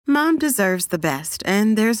Mom deserves the best,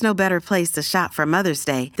 and there's no better place to shop for Mother's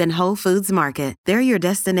Day than Whole Foods Market. They're your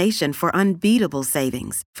destination for unbeatable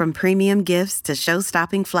savings, from premium gifts to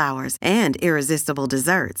show-stopping flowers and irresistible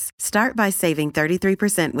desserts. Start by saving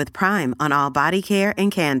 33% with Prime on all body care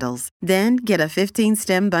and candles. Then get a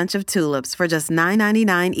 15-stem bunch of tulips for just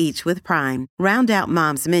 $9.99 each with Prime. Round out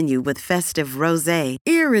Mom's menu with festive rosé,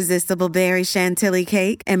 irresistible berry chantilly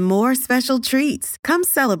cake, and more special treats. Come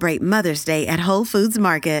celebrate Mother's Day at Whole Foods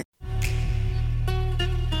Market.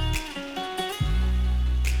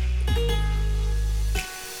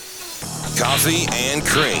 Coffee and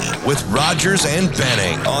Cream with Rogers and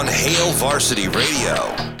Benning on Hail Varsity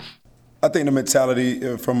Radio. I think the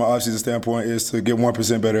mentality from an off-season standpoint is to get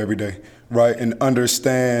 1% better every day, right? And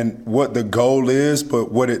understand what the goal is,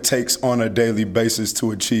 but what it takes on a daily basis to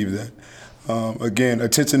achieve that. Again,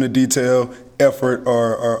 attention to detail, effort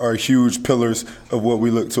are huge pillars of what we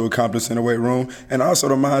look to accomplish in the weight room. And also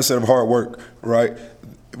the mindset of hard work, right?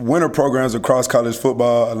 Winter programs across college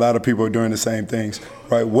football, a lot of people are doing the same things,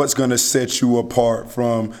 right? What's going to set you apart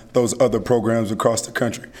from those other programs across the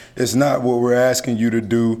country? It's not what we're asking you to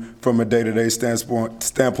do from a day-to-day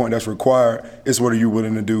standpoint that's required. It's what are you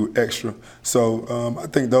willing to do extra. So I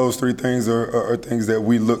think those three things are things that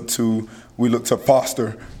we look to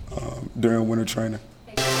foster during winter training.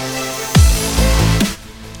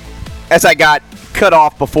 As I got cut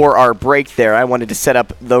off before our break there, I wanted to set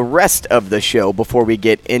up the rest of the show before we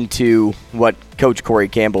get into what Coach Corey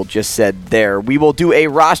Campbell just said there. We will do a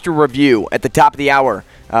roster review at the top of the hour.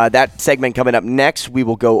 That segment coming up next, we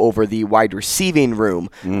will go over the wide receiving room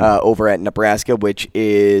over at Nebraska, which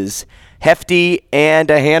is hefty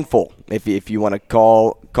and a handful, if you want to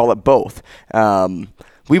call it both.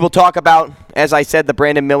 We will talk about, as I said, the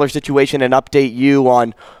Brandon Miller situation and update you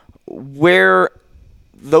on where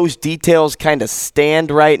those details kind of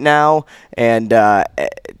stand right now and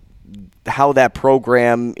how that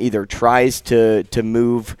program either tries to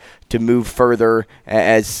move further,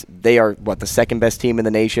 as they are, the second best team in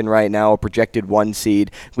the nation right now, a projected 1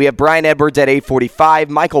 seed. We have Brian Edwards at 8:45,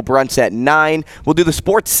 Michael Bruntz at 9. We'll do the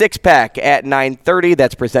Sports Six-Pack at 9:30.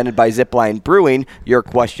 That's presented by Zipline Brewing. Your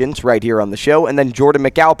questions right here on the show. And then Jordan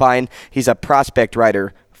McAlpine, he's a prospect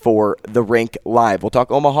writer for The Rink Live. We'll talk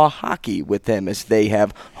Omaha hockey with them as they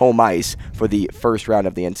have home ice for the first round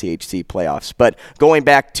of the NCHC playoffs. But going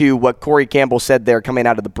back to what Corey Campbell said there coming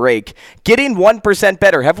out of the break, getting 1%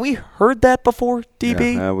 better. Have we heard that before,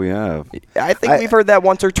 DB? Yeah, we have. I think we've heard that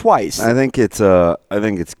once or twice. I think it's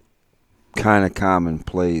kind of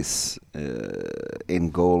commonplace in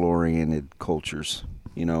goal-oriented cultures,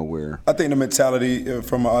 where I think the mentality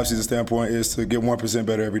from an off-season standpoint is to get 1%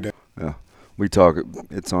 better every day. Yeah. We talk.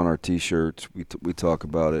 It's on our T-shirts. We talk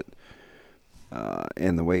about it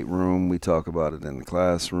in the weight room. We talk about it in the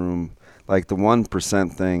classroom. Like the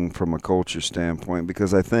 1% thing from a culture standpoint,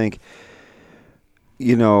 because I think,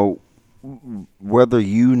 whether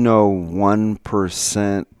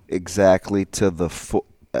 1% exactly to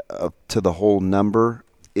the whole number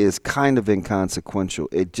is kind of inconsequential.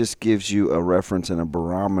 It just gives you a reference and a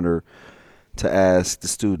barometer to ask the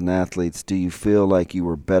student athletes, do you feel like you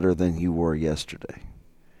were better than you were yesterday?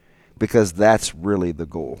 Because that's really the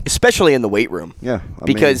goal. Especially in the weight room. Yeah.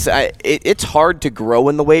 Because it's hard to grow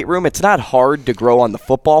in the weight room. It's not hard to grow on the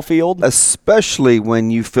football field. Especially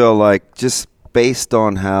when you feel like, just based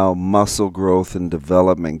on how muscle growth and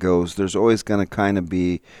development goes, there's always going to kind of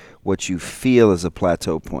be what you feel is a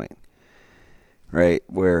plateau point. Right?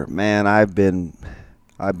 Where, man, I've been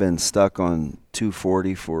stuck on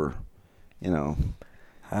 240 for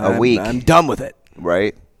a week. I'm done with it.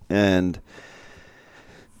 Right? And,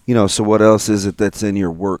 so what else is it that's in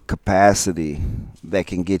your work capacity that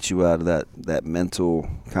can get you out of that mental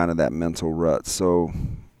rut? So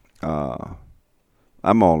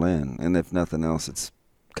I'm all in. And if nothing else, it's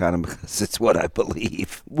kind of because it's what I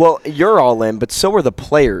believe. Well, you're all in, but so are the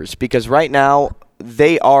players, because right now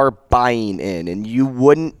they are buying in, and you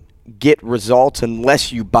wouldn't get results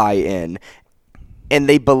unless you buy in. And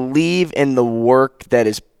they believe in the work that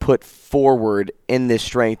is put forward in this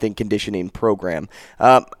strength and conditioning program.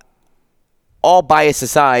 All bias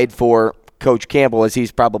aside for Coach Campbell, as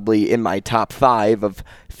he's probably in my top 5 of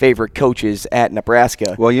favorite coaches at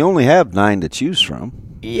Nebraska. Well, you only have 9 to choose from.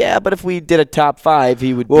 Yeah, but if we did a top 5,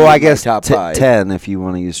 he would be I in guess my top 5. 10 if you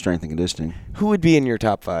want to use strength and conditioning. Who would be in your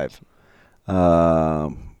top 5?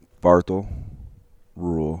 Barthel,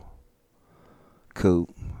 Rule,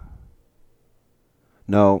 Coop.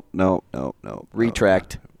 No.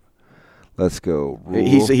 Retract. Let's go.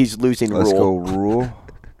 Rule. He's losing Rule. Let's go Rule,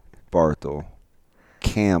 Barthel,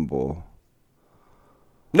 Campbell.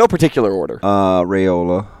 No particular order.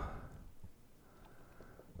 Raiola.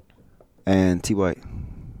 And T. White.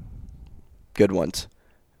 Good ones.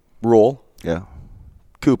 Rule. Yeah.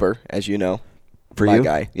 Cooper, as you know. For my you?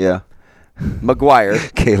 guy. Yeah.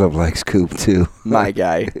 McGuire. Caleb likes Coop, too. My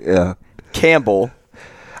guy. Yeah. Campbell.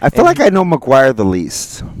 I feel like I know McGuire the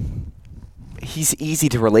least. He's easy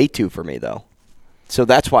to relate to for me, though. So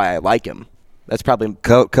that's why I like him. That's probably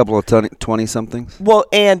Couple of 20-somethings? Well,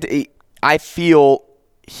 and I feel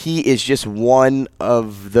he is just one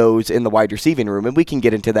of those in the wide receiving room, and we can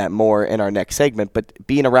get into that more in our next segment, but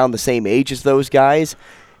being around the same age as those guys,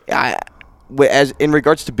 as in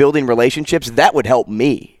regards to building relationships, that would help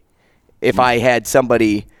me if I had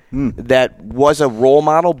somebody that was a role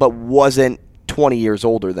model but wasn't 20 years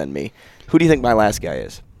older than me. Who do you think my last guy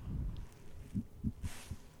is?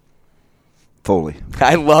 Foley.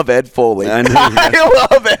 I love Ed Foley. I know. I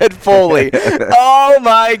love Ed Foley. Oh,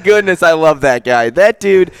 my goodness. I love that guy. That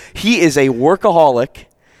dude, he is a workaholic,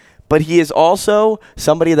 but he is also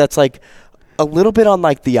somebody that's like a little bit on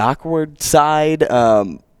like the awkward side,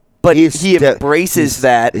 but he embraces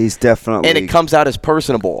that. He's definitely. And it comes out as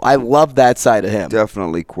personable. I love that side of him.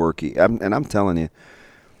 Definitely quirky. I'm telling you,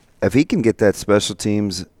 if he can get that special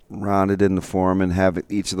teams rounded into form and have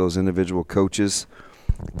each of those individual coaches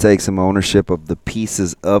take some ownership of the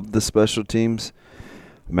pieces of the special teams,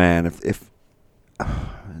 man, if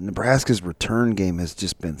Nebraska's return game has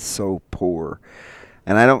just been so poor,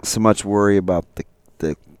 and I don't so much worry about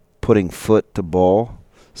the putting foot to ball,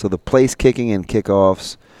 so the place kicking and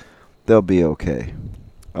kickoffs, they'll be okay.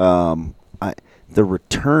 The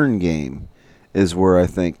return game is where I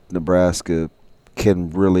think Nebraska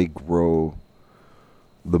can really grow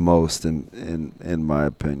the most, in my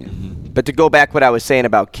opinion. But to go back what I was saying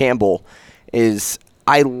about Campbell is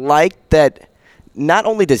I like that not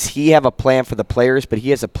only does he have a plan for the players, but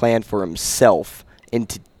he has a plan for himself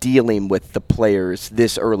into dealing with the players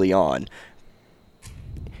this early on.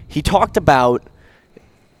 He talked about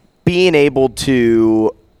being able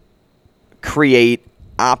to create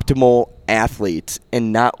optimal athletes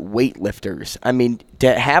and not weightlifters. I mean,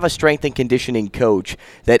 to have a strength and conditioning coach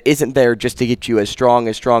that isn't there just to get you as strong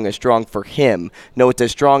for him. No, it's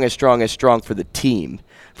as strong for the team,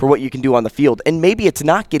 for what you can do on the field. And maybe it's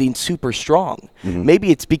not getting super strong. Mm-hmm.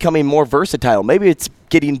 Maybe it's becoming more versatile. Maybe it's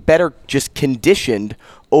getting better just conditioned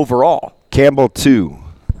overall. Campbell, too,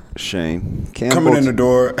 Shane. Coming in the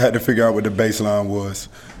door, had to figure out what the baseline was.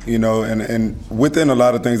 You know, and within a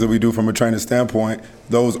lot of things that we do from a training standpoint,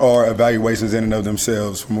 those are evaluations in and of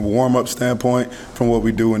themselves. From a warm-up standpoint, from what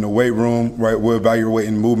we do in the weight room, right, we're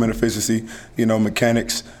evaluating movement efficiency, you know,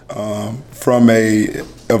 mechanics. From a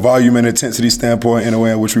volume and intensity standpoint, in a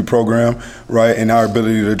way in which we program, right, and our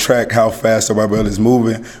ability to track how fast our barbell is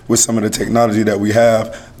moving with some of the technology that we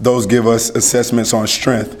have, those give us assessments on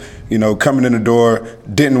strength. You know, coming in the door,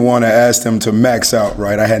 didn't want to ask them to max out,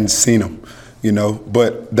 right? I hadn't seen them. You know,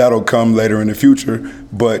 but that'll come later in the future.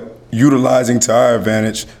 But utilizing to our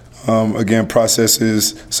advantage, again,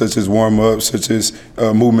 processes such as warm-ups, such as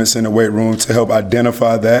movements in the weight room to help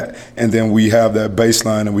identify that, and then we have that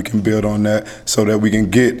baseline and we can build on that so that we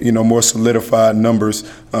can get, you know, more solidified numbers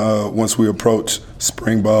once we approach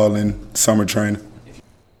spring ball and summer training.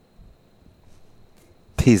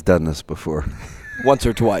 He's done this before. Once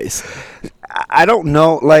or twice. I don't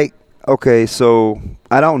know, okay, so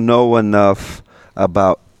I don't know enough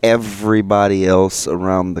about everybody else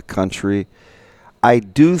around the country. I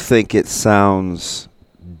do think it sounds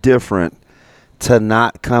different to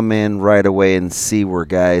not come in right away and see where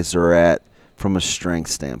guys are at from a strength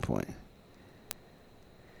standpoint.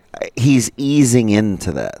 He's easing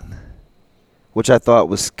into that, which I thought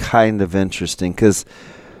was kind of interesting because,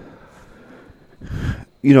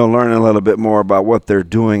 you know, learning a little bit more about what they're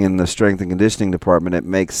doing in the strength and conditioning department, it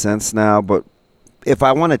makes sense now. But if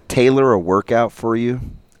I want to tailor a workout for you,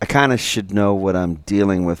 I kind of should know what I'm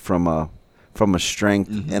dealing with from a strength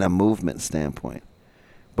and a movement standpoint.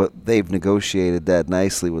 But they've negotiated that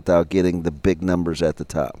nicely without getting the big numbers at the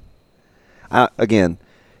top. Again,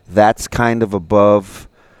 that's kind of above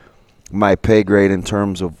my pay grade in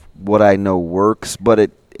terms of what I know works,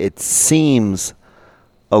 but it seems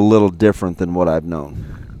a little different than what I've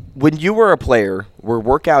known. When you were a player, were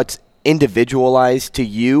workouts individualized to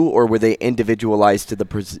you, or were they individualized to the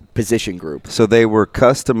position group? So they were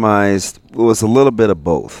customized. It was a little bit of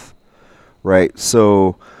both, right?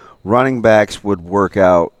 So running backs would work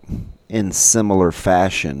out in similar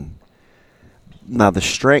fashion. Now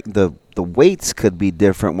the weights could be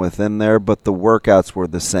different within there, but the workouts were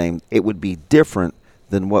the same. It would be different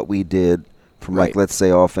than what we did from, like, let's say,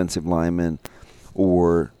 offensive linemen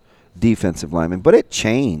or defensive linemen. But it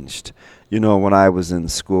changed. You know, when I was in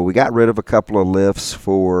school, we got rid of a couple of lifts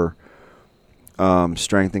for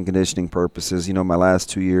strength and conditioning purposes. My last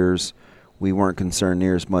 2 years, we weren't concerned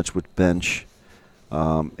near as much with bench.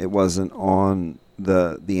 It wasn't on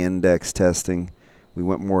the index testing. We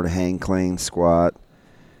went more to hang, clean, squat.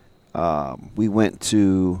 We went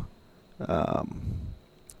to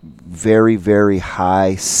very, very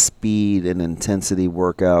high speed and intensity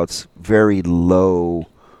workouts, very low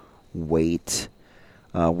weight,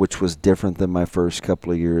 which was different than my first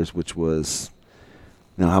couple of years, which was,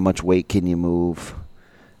 how much weight can you move?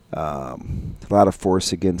 A lot of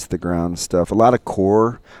force against the ground stuff, a lot of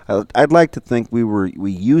core. I'd like to think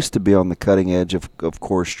we used to be on the cutting edge of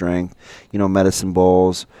core strength, medicine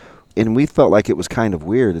balls, and we felt like it was kind of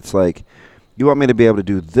weird. It's like, you want me to be able to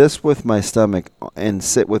do this with my stomach and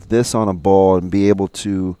sit with this on a ball and be able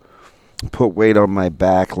to put weight on my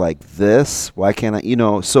back like this? Why can't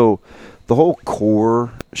I? So the whole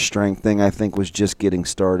core strength thing, I think, was just getting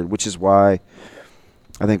started, which is why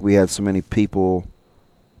I think we had so many people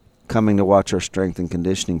coming to watch our strength and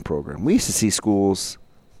conditioning program. We used to see schools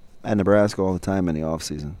at Nebraska all the time in the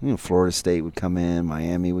offseason. Florida State would come in,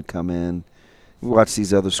 Miami would come in. We watch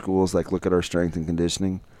these other schools, look at our strength and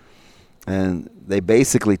conditioning. And they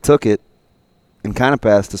basically took it and kind of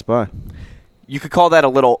passed us by. You could call that a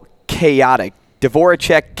little chaotic.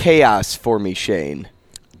 Dvoracek chaos for me, Shane.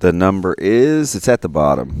 The number it's at the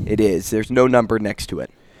bottom. It is. There's no number next to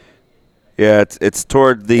it. Yeah, it's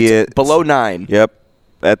toward the... It's below 9. Yep,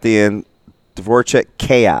 at the end. Dvoracek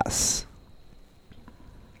chaos.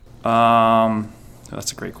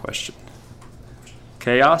 That's a great question.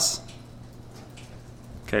 Chaos?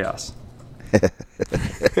 Chaos.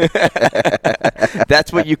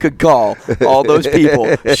 That's what you could call all those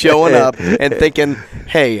people showing up and thinking,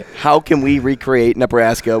 hey, how can we recreate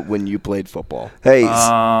Nebraska when you played football? Hey,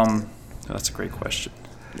 that's a great question.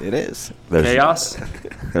 It is. Chaos?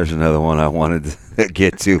 There's another one I wanted to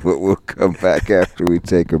get to, but we'll come back after we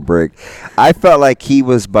take a break. I felt like he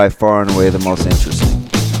was by far and away the most interesting.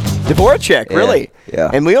 Dvoracek, really?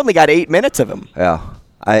 Yeah. And we only got 8 minutes of him. Yeah.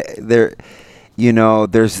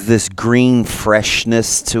 There's this green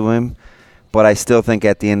freshness to him, but I still think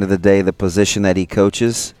at the end of the day, the position that he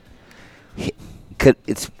coaches, could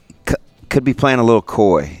be playing a little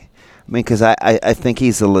coy. I mean, because I think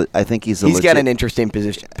he's got an interesting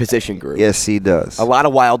position group. Yes, he does. A lot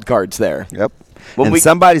of wild cards there. Yep.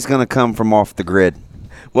 Somebody's going to come from off the grid.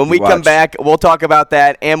 When we come back, we'll talk about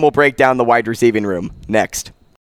that, and we'll break down the wide receiving room next.